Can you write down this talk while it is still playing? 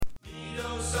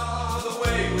us are the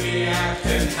way we act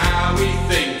and how we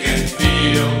think and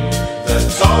feel. The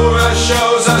Torah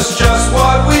shows us just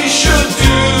what we should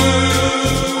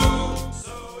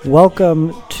do.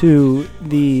 Welcome to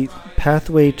the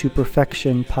Pathway to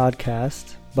Perfection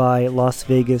podcast by Las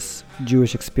Vegas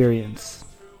Jewish Experience.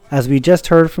 As we just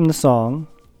heard from the song,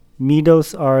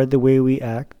 Midos are the way we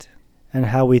act and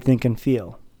how we think and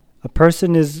feel. A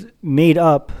person is made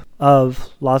up of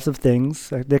lots of things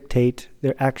that dictate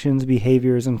their actions,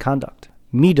 behaviors, and conduct.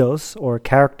 Midos, or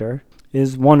character,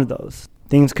 is one of those.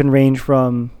 Things can range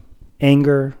from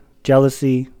anger,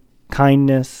 jealousy,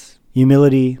 kindness,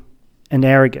 humility, and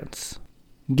arrogance.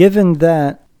 Given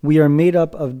that we are made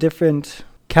up of different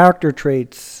character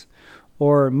traits,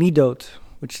 or midot,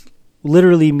 which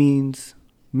literally means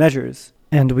measures,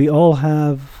 and we all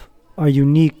have our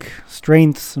unique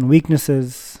strengths and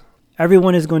weaknesses,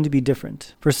 everyone is going to be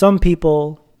different. For some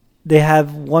people, they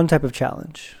have one type of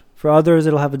challenge. For others,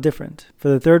 it'll have a different. For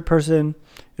the third person,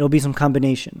 it'll be some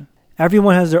combination.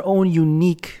 Everyone has their own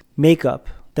unique makeup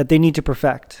that they need to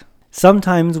perfect.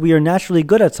 Sometimes we are naturally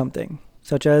good at something,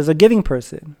 such as a giving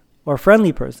person or a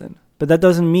friendly person, but that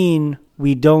doesn't mean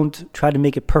we don't try to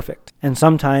make it perfect. And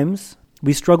sometimes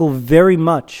we struggle very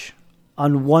much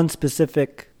on one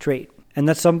specific trait, and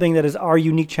that's something that is our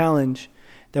unique challenge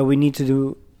that we need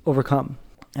to overcome.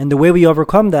 And the way we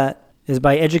overcome that is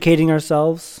by educating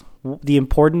ourselves, the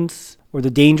importance or the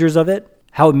dangers of it,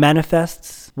 how it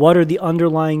manifests, what are the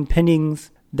underlying pinnings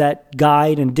that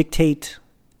guide and dictate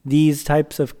these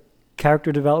types of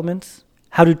character developments,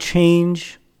 how to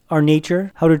change our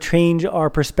nature, how to change our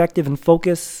perspective and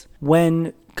focus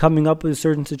when coming up with a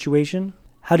certain situation,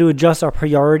 how to adjust our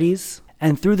priorities.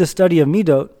 And through the study of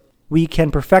Midot, we can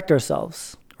perfect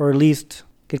ourselves, or at least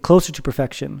get closer to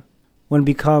perfection, when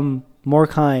we become more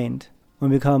kind,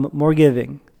 when we become more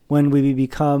giving, when we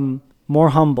become more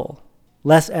humble,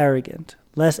 less arrogant,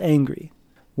 less angry,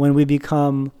 when we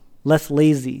become less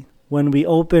lazy, when we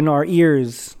open our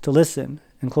ears to listen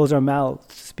and close our mouths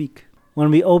to speak,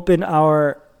 when we open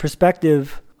our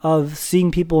perspective of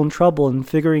seeing people in trouble and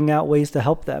figuring out ways to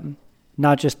help them,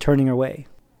 not just turning away.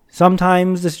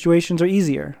 Sometimes the situations are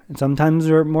easier, and sometimes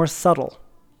they're more subtle.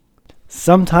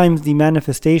 Sometimes the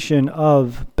manifestation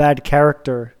of bad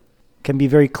character can be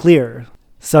very clear,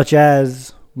 such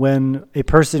as when a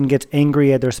person gets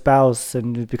angry at their spouse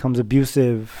and it becomes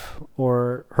abusive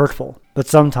or hurtful. But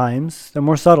sometimes they're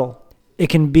more subtle. It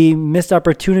can be missed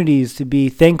opportunities to be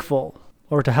thankful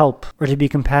or to help or to be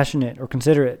compassionate or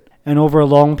considerate. And over a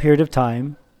long period of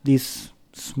time, these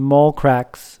small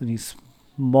cracks and these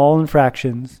small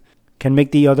infractions can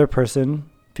make the other person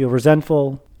feel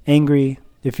resentful, angry,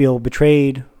 they feel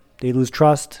betrayed, they lose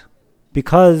trust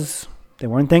because they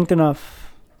weren't thanked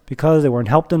enough, because they weren't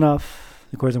helped enough,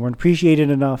 because they weren't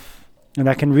appreciated enough. And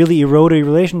that can really erode a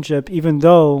relationship, even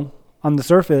though on the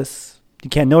surface you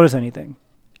can't notice anything.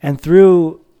 And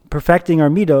through perfecting our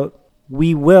midot,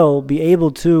 we will be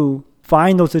able to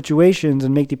find those situations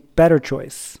and make the better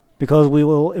choice, because we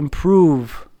will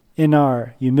improve in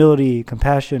our humility,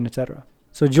 compassion, etc.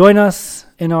 So join us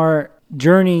in our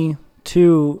journey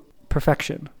to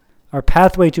perfection, our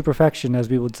pathway to perfection, as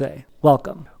we would say.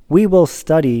 Welcome. We will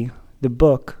study the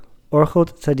book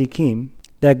Orchot Tzadikim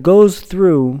that goes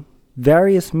through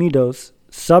various midos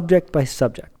subject by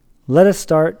subject. Let us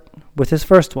start with his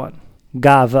first one,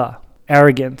 Gava,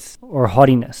 arrogance or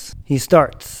haughtiness. He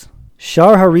starts,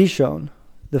 Shar Harishon,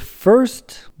 the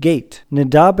first gate,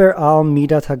 Nidaber al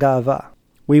midat hagava.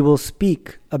 We will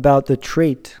speak about the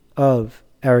trait of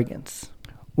arrogance.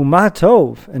 Uma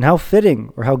tov, and how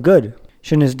fitting or how good,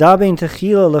 Shenizdabein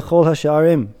techila lechol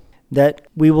hasha'arim, that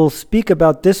we will speak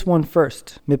about this one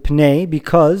first. Mipnei,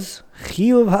 because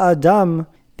chiyuv ha'adam,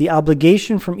 the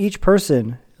obligation from each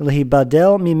person,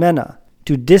 lehibadel mimena,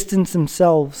 to distance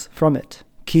themselves from it.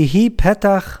 Kihi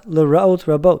petach l'ra'ot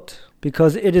rabot,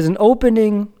 because it is an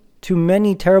opening to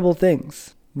many terrible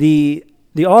things. The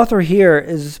author here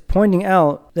is pointing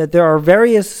out that there are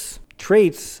various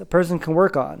traits a person can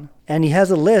work on, and he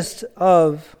has a list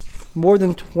of more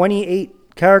than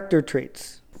 28 character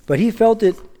traits. But he felt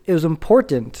it was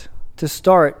important to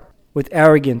start with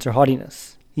arrogance or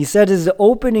haughtiness. He said it is the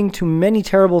opening to many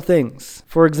terrible things.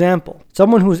 For example,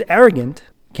 someone who is arrogant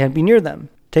can't be near them.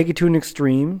 Take it to an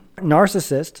extreme.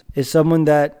 Narcissist is someone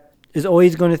that is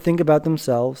always going to think about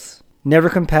themselves, never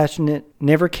compassionate,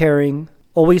 never caring,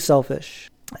 always selfish.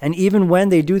 And even when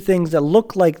they do things that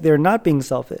look like they're not being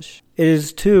selfish, it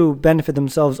is to benefit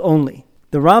themselves only.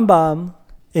 The Rambam,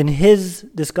 in his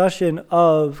discussion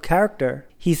of character,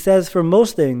 he says for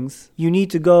most things, you need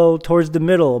to go towards the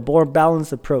middle, a more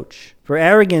balanced approach. For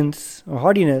arrogance or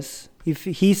haughtiness,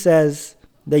 he says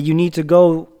that you need to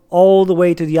go all the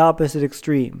way to the opposite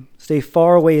extreme. Stay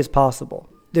far away as possible.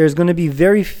 There's going to be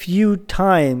very few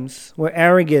times where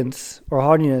arrogance or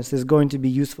haughtiness is going to be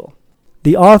useful.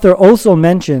 The author also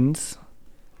mentions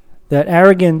that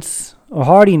arrogance or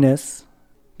haughtiness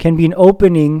can be an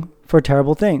opening for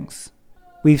terrible things.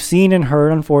 We've seen and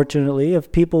heard, unfortunately,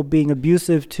 of people being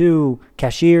abusive to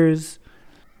cashiers,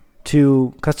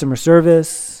 to customer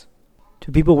service,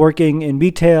 to people working in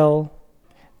retail,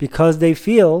 because they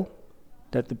feel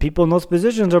that the people in those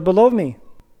positions are below me.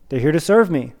 They're here to serve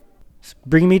me.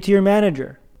 Bring me to your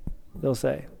manager, they'll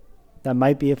say. That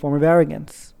might be a form of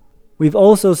arrogance. We've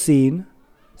also seen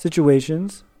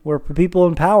situations where people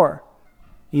in power,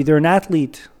 either an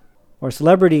athlete or a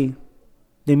celebrity,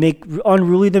 they make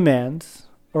unruly demands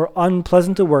or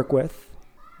unpleasant to work with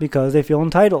because they feel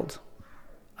entitled.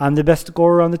 I'm the best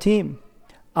scorer on the team.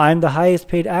 I'm the highest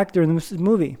paid actor in this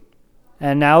movie.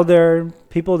 And now there are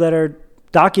people that are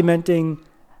documenting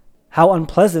how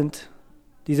unpleasant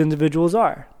these individuals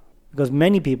are. Because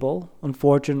many people,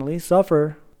 unfortunately,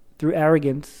 suffer through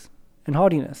arrogance and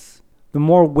haughtiness. The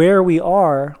more aware we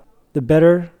are, the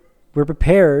better we're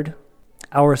prepared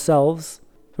ourselves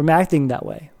from acting that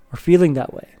way or feeling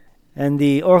that way. And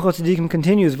the Orchot Tzadikim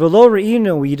continues, V'lo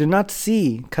re'inu, we do not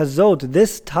see, kazot,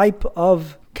 this type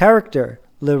of character,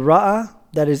 l'ra'a,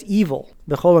 that is evil,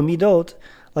 b'chol midot,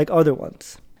 like other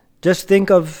ones. Just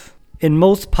think of, in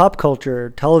most pop culture,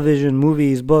 television,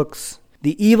 movies, books,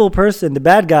 the evil person, the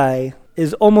bad guy,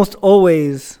 is almost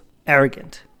always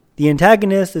arrogant. The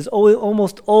antagonist is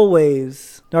almost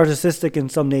always narcissistic in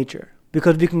some nature,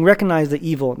 because we can recognize the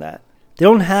evil in that. They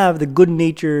don't have the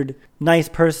good-natured, nice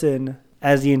person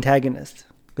as the antagonist,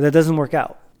 because that doesn't work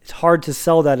out. It's hard to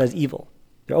sell that as evil.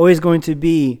 They're always going to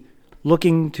be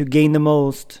looking to gain the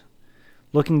most,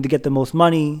 looking to get the most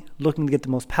money, looking to get the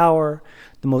most power,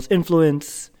 the most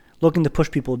influence, looking to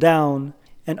push people down,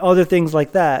 and other things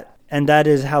like that. And that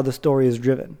is how the story is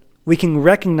driven. We can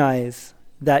recognize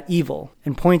that evil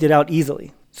and point it out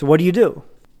easily. So what do?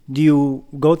 Do you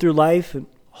go through life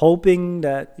hoping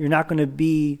that you're not going to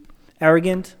be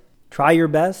arrogant? Try your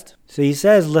best. So he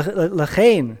says,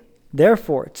 L'chein,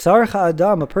 therefore, tzarech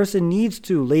ha'adam, a person needs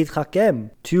to, leitchakem,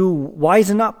 to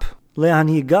wisen up,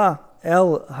 le'hanhiga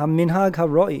el haminhag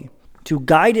haroi, to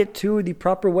guide it to the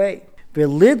proper way,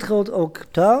 ve'lidchot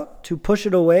okta, to push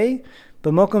it away,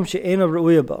 b'mokom she'ena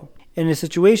re'uya bo, in a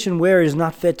situation where it is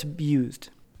not fit to be used.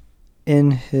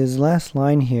 In his last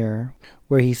line here,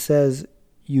 where he says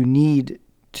you need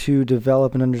to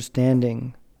develop an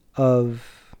understanding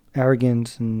of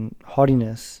arrogance and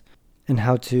haughtiness and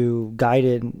how to guide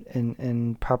it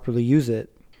and properly use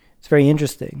it, it's very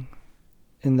interesting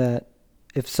in that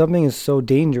if something is so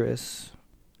dangerous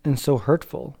and so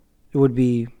hurtful, it would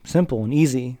be simple and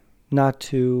easy not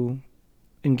to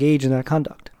engage in that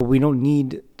conduct. We don't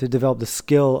need to develop the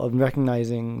skill of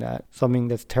recognizing that something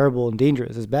that's terrible and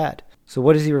dangerous is bad. So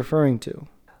what is he referring to?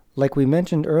 Like we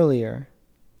mentioned earlier,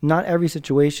 not every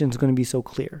situation is going to be so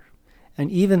clear. And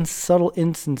even subtle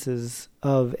instances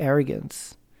of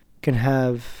arrogance can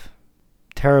have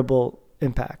terrible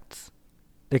impacts.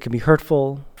 They can be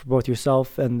hurtful for both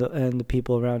yourself and the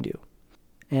people around you.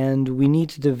 And we need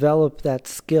to develop that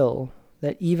skill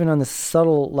that even on the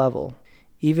subtle level,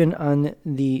 even on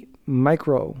the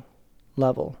micro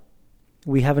level,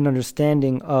 we have an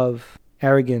understanding of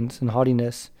arrogance and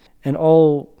haughtiness and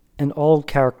all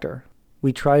character.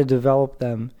 We try to develop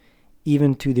them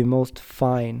even to the most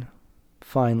fine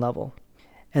level.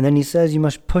 And then he says you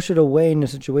must push it away in a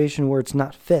situation where it's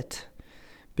not fit,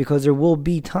 because there will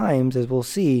be times, as we'll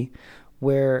see,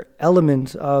 where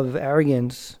elements of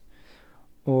arrogance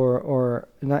or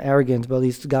not arrogance, but at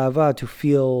least gava, to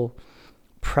feel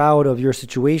proud of your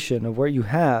situation, of what you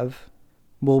have,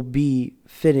 will be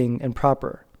fitting and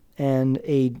proper. And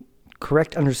a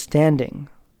correct understanding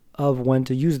of when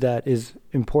to use that is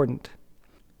important.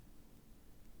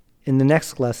 In the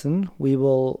next lesson, we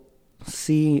will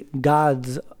see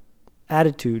God's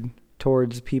attitude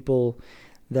towards people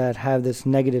that have this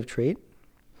negative trait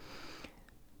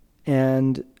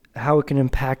and how it can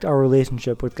impact our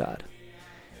relationship with God.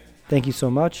 Thank you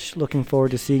so much. Looking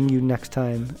forward to seeing you next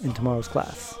time in tomorrow's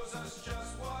class.